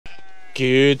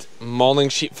Good morning,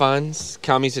 sheep fans.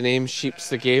 Cammy's the name, sheep's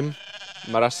the game.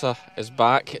 Marissa is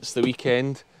back, it's the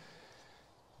weekend.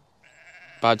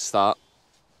 Bad start.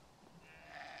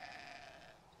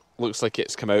 Looks like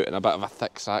it's come out in a bit of a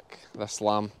thick sack, this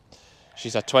lamb.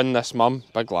 She's a twin, this mum,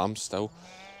 big lamb still.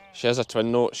 She has a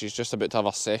twin note, she's just about to have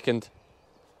her second.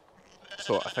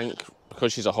 So I think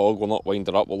because she's a hog, we'll not wind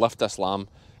her up, we'll lift this lamb.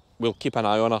 We'll keep an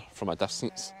eye on her from a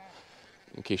distance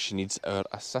in case she needs our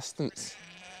assistance.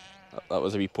 That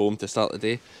was a wee poem to start the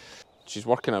day. She's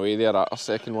working away there at her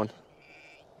second one.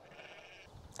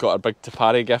 Got her big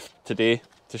Pari gift today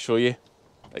to show you.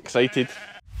 Excited.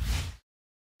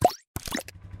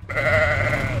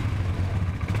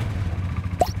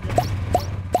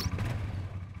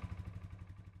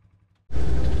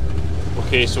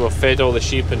 Okay, so we've fed all the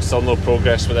sheep and still no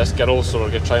progress with this girl, so we're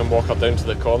going to try and walk her down to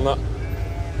the corner.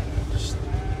 Just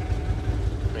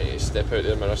maybe step out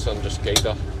there, Marissa, and just guide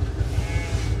her.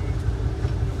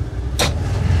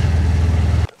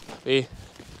 Hey.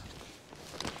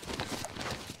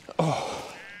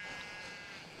 Oh.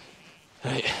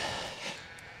 Right.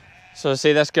 So I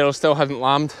say this girl still hadn't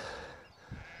lambed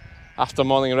after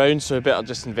morning round, so we better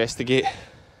just investigate.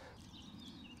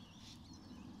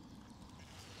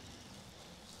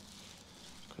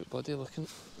 Quite bloody looking.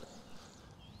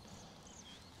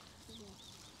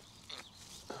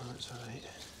 Oh, that's alright.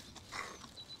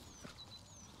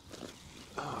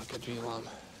 Oh, good wee lamb.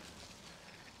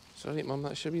 Sorry mum,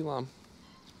 that's your wee lamb.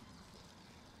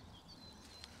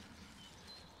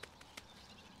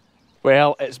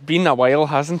 Well, it's been a while,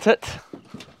 hasn't it?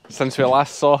 Since we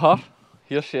last saw her.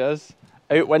 Here she is,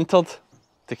 outwintered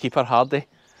to keep her hardy.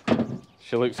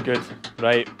 She looks good.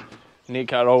 Right, need to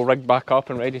get her all rigged back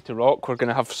up and ready to rock. We're going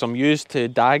to have some ewes to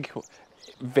dag.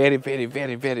 Very, very,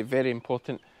 very, very, very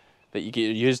important that you get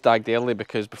your ewes dagged early,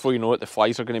 because before you know it, the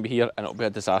flies are going to be here and it'll be a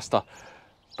disaster.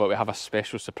 But we have a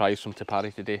special surprise from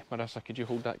Pari today. Marissa, could you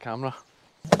hold that camera?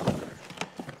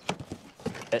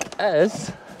 It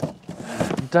is,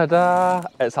 da-da,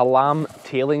 it's a lamb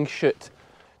tailing chute.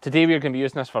 Today we're going to be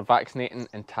using this for vaccinating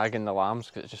and tagging the lambs,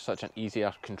 because it's just such an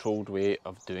easier, controlled way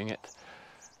of doing it.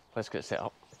 Let's get set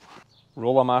up.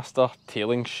 Rollermaster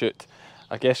tailing chute.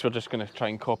 I guess we're just going to try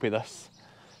and copy this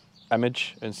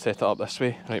image and set it up this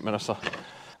way. Right, Marissa.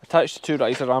 Attach the two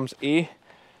riser arms A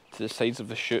to the sides of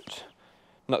the chute.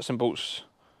 Nuts and bolts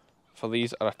for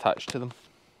these are attached to them.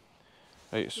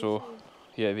 Right, so,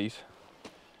 yeah, these.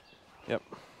 Yep.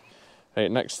 Right,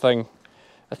 next thing.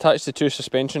 Attach the two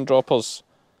suspension droppers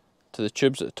to the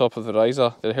tubes at the top of the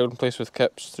riser. They're held in place with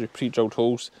clips through pre-drilled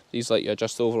holes. These let you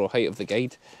adjust the overall height of the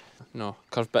guide. No,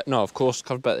 curved bit, no, of course,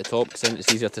 curved bit at the top, because then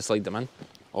it's easier to slide them in.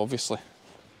 Obviously.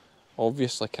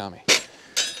 Obviously, Cammy.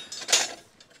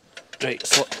 Right,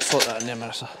 slot that in there,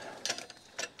 Marissa.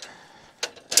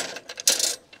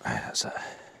 Right, that's it.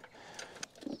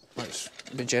 Let's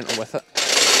be gentle with it.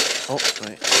 Oh,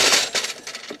 right.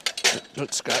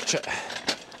 Don't scratch it.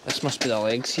 This must be the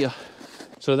legs here.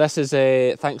 So this is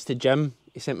thanks to Jim.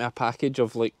 He sent me a package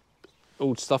of like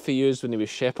old stuff he used when he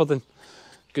was shepherding.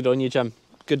 Good on you, Jim.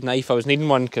 Good knife. I was needing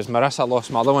one because Marissa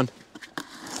lost my other one.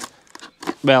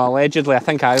 Well, allegedly, I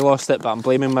think I lost it, but I'm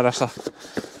blaming Marissa.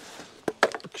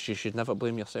 Because you should never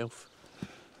blame yourself.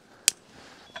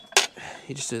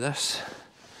 You just do this.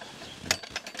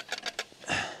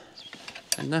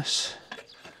 And this.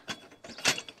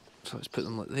 So let's put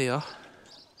them like there.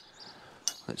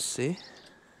 Let's see.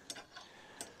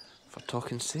 For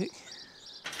talking's sake.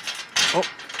 Oh!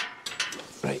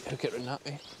 Right, hook it round that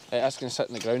way. That's going to sit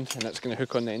in the ground and it's going to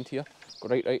hook on the end here. Go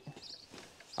right.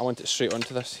 I want it straight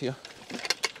onto this here.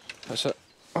 That's it.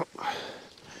 Oh.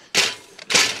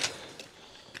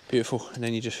 Beautiful. And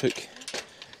then you just hook.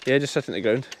 Yeah, just sit in the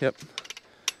ground. Yep.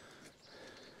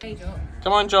 Hey, Jock.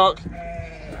 Come on, Jock.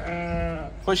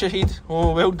 What's your head?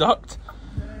 Oh, well ducked.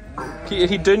 Keep your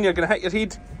head down, you're going to hit your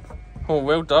head. Oh,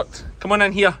 well ducked. Come on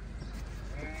in here.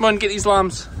 Come on, get these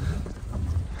lambs.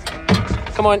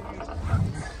 Come on.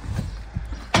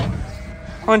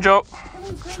 Come on, Jock.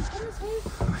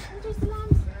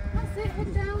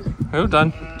 Well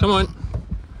done. Come on.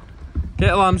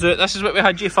 Get the lambs out. This is what we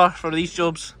had you for these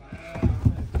jobs.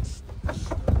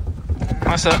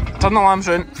 That's it. Turn the lambs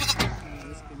round.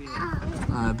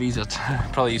 Bees are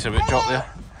probably easier with Jock there.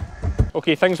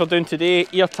 Okay, things we're doing today.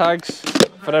 Ear tags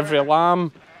for every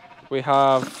lamb. We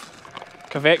have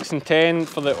Cavex 10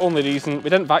 for the only reason we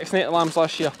didn't vaccinate the lambs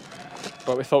last year,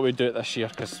 but we thought we'd do it this year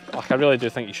because like, I really do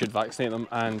think you should vaccinate them,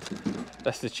 and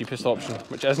this is the cheapest option,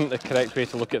 which isn't the correct way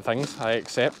to look at things, I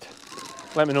accept.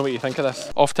 Let me know what you think of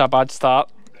this. Off to a bad start.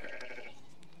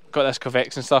 Got this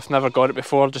Cavex and stuff, never got it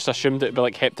before, just assumed it'd be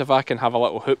like Heptivac and have a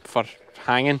little hoop for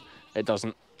hanging. It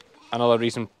doesn't. another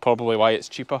reason probably why it's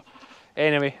cheaper.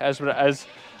 Anyway, it is what it is.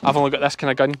 I've only got this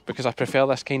kind of gun because I prefer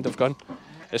this kind of gun.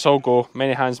 It's all go,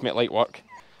 many hands make light work.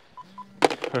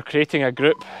 We're creating a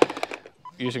group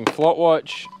using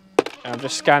Flotwatch, and I'm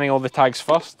just scanning all the tags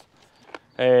first.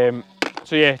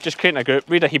 So yeah, just creating a group,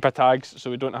 read a heap of tags so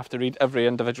we don't have to read every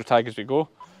individual tag as we go,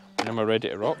 and then we're ready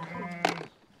to rock.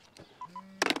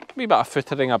 Maybe a bit of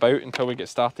footering about until we get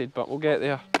started, but we'll get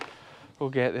there. We'll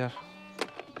get there.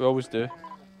 We always do.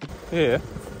 Yeah.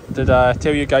 Did I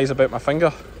tell you guys about my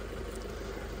finger?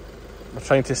 We're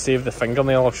trying to save the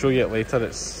fingernail, I'll show you it later.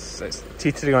 It's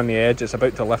teetering on the edge, it's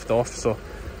about to lift off, so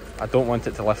I don't want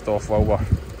it to lift off while we're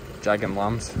jagging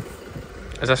lambs.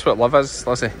 Is this what love is,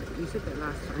 Lizzie? You said that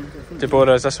last time, I think.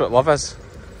 Deborah, is this what love is?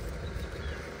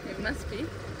 It must be.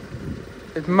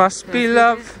 It must be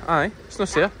love. Aye, it's no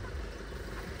fair.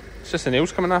 It's just the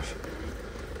nails coming off.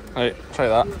 Right, try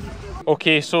that.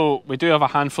 Okay, so we do have a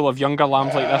handful of younger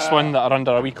lambs like this one that are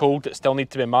under a week old that still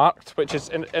need to be marked, which is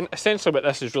in essentially what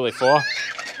this is really for.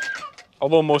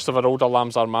 Although most of our older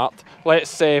lambs are marked.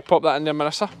 Let's pop that in there,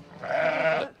 Marissa.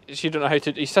 She don't know how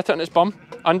to. You sit it on its bum,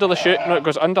 under the chute. No, it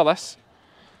goes under this.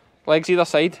 Legs either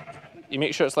side. You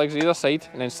make sure it's legs either side,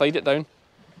 and then slide it down. And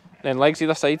then legs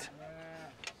either side.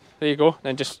 There you go. And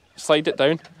then just slide it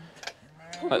down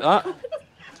like that.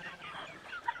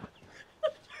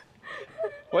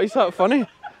 Why is that funny?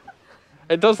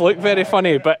 It does look very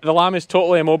funny, but the lamb is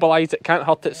totally immobilised. It can't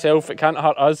hurt itself, it can't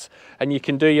hurt us, and you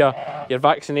can do your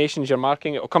vaccinations, your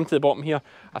marking. It will come to the bottom here.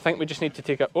 I think we just need to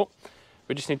take it. Oh,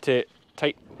 we just need to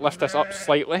lift this up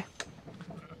slightly.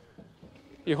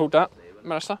 You hold that,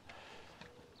 Marissa.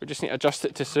 We just need to adjust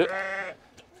it to suit.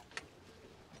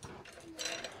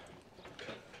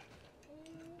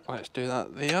 Let's do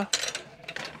that there.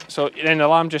 So then the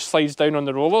lamb just slides down on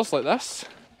the rollers like this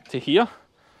to here.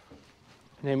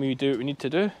 And then we do what we need to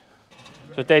do.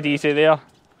 So dead easy there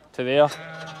to there.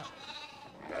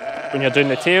 When you're doing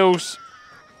the tails,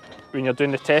 when you're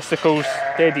doing the testicles,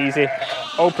 dead easy,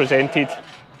 all presented.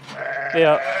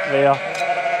 There,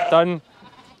 done.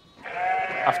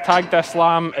 I've tagged this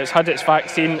lamb, it's had its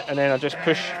vaccine, and then I just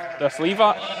push this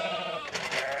lever.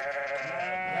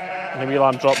 And the wee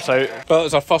lamb drops out. Well, it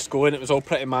was our first go and it was all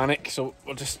pretty manic, so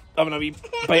we're just having a wee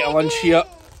bite of lunch here.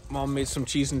 Mum made some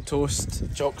cheese and toast.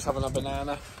 Jock's having a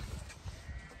banana.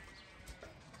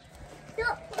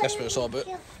 That's what it's all about.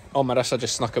 Oh, Marissa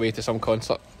just snuck away to some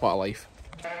concert. What a life.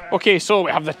 Okay, so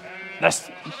we have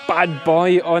this bad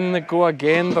boy on the go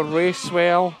again. The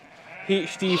Racewell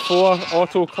HD4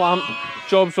 auto clamp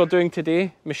jobs we're doing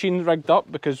today. Machine rigged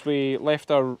up because we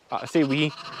left our,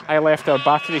 I left our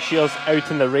battery shears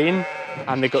out in the rain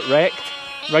and they got wrecked.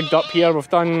 Rigged up here, we've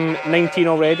done 19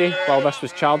 already while this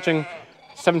was charging.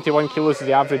 71 kilos is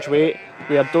the average weight.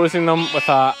 We are dosing them with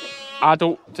a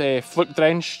adult fluke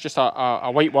drench, just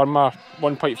a white wormer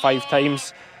 1.5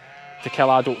 times to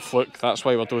kill adult fluke. That's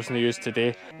why we're dosing the ewes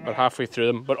today. We're halfway through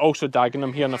them. We're also dagging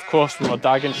them here, and of course when we're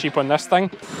dagging sheep on this thing,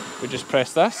 we just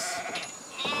press this.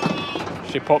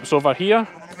 She pops over here.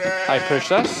 I push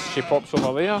this, she pops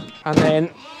over there, and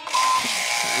then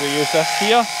we use this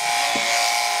here.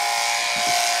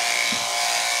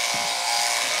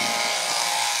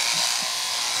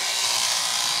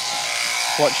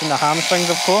 Watching the hamstrings,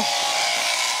 of course.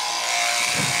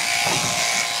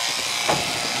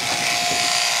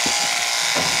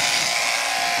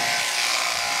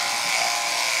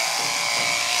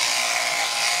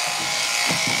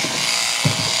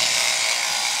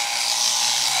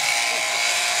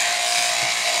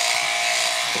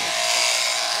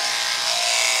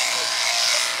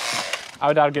 I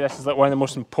would argue this is like one of the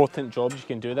most important jobs you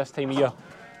can do this time of year,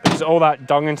 because all that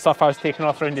dung and stuff I was taking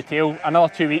off around the tail,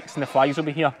 another 2 weeks and the flies will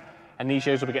be here, and these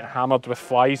ewes will be getting hammered with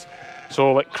flies.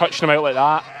 So like crutching them out like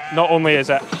that, not only is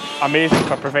it amazing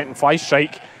for preventing fly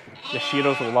strike, the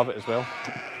shearers will love it as well.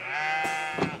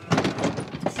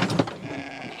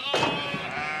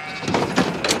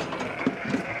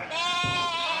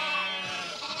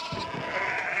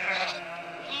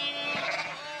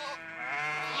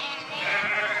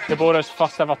 Deborah's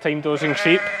first ever time dosing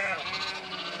sheep.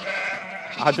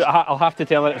 I'll have to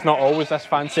tell her it's not always this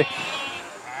fancy.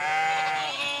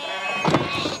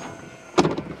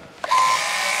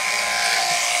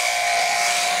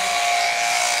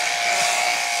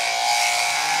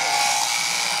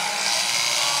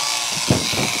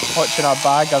 Watching our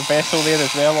bag, our vessel there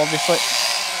as well, obviously.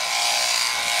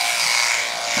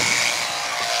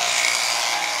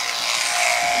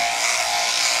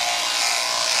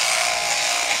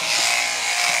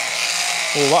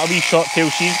 Oh, what a wee short tail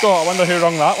she's got. I wonder who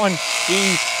rung that one.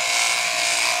 Jeez.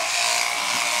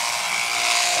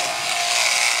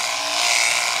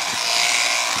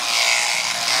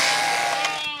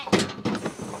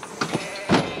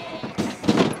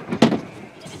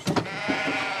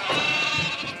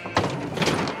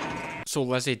 So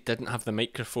Lizzie didn't have the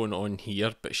microphone on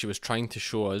here, but she was trying to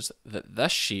show us that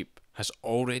this sheep has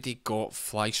already got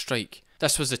fly strike.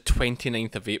 This was the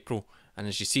 29th of April, and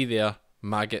as you see there,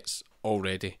 maggots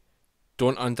already.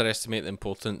 Don't underestimate the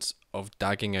importance of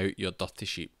dagging out your dirty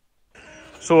sheep.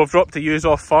 So we've dropped the ewes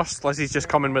off first. Lizzie's just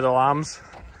coming with the lambs.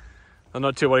 They're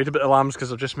not too worried about the lambs because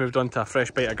they've just moved on to a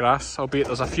fresh bite of grass, albeit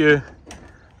there's a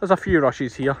few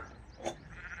rushes here.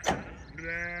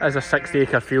 It's a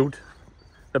 60-acre field.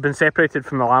 They've been separated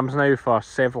from the lambs now for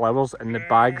several hours, and the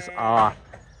bags are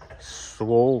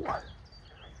swole.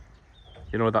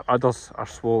 You know, their udders are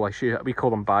swole. We call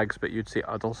them bags, but you'd say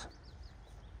udders.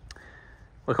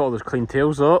 Look at all those clean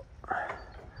tails though.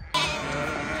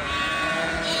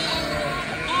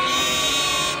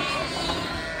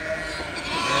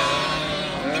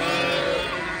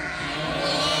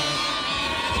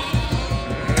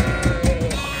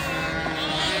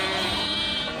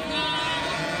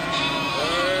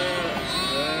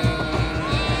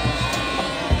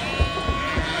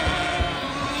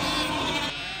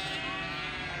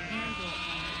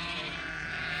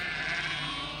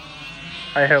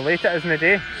 How late it is in the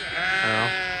day. Yeah.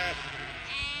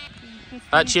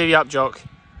 That cheer you up, Jock.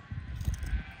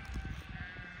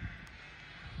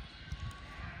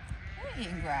 They're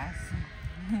eating grass.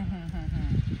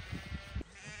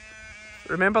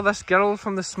 Remember this girl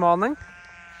from this morning?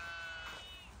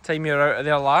 Time you were out of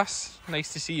there last.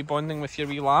 Nice to see you bonding with your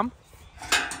wee lamb.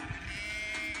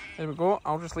 There we go.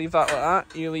 I'll just leave that like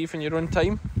that. You leave in your own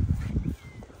time.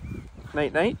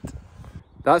 Night night.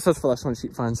 That's us for this one,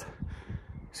 sheep fans.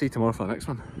 See you tomorrow for the next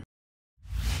one.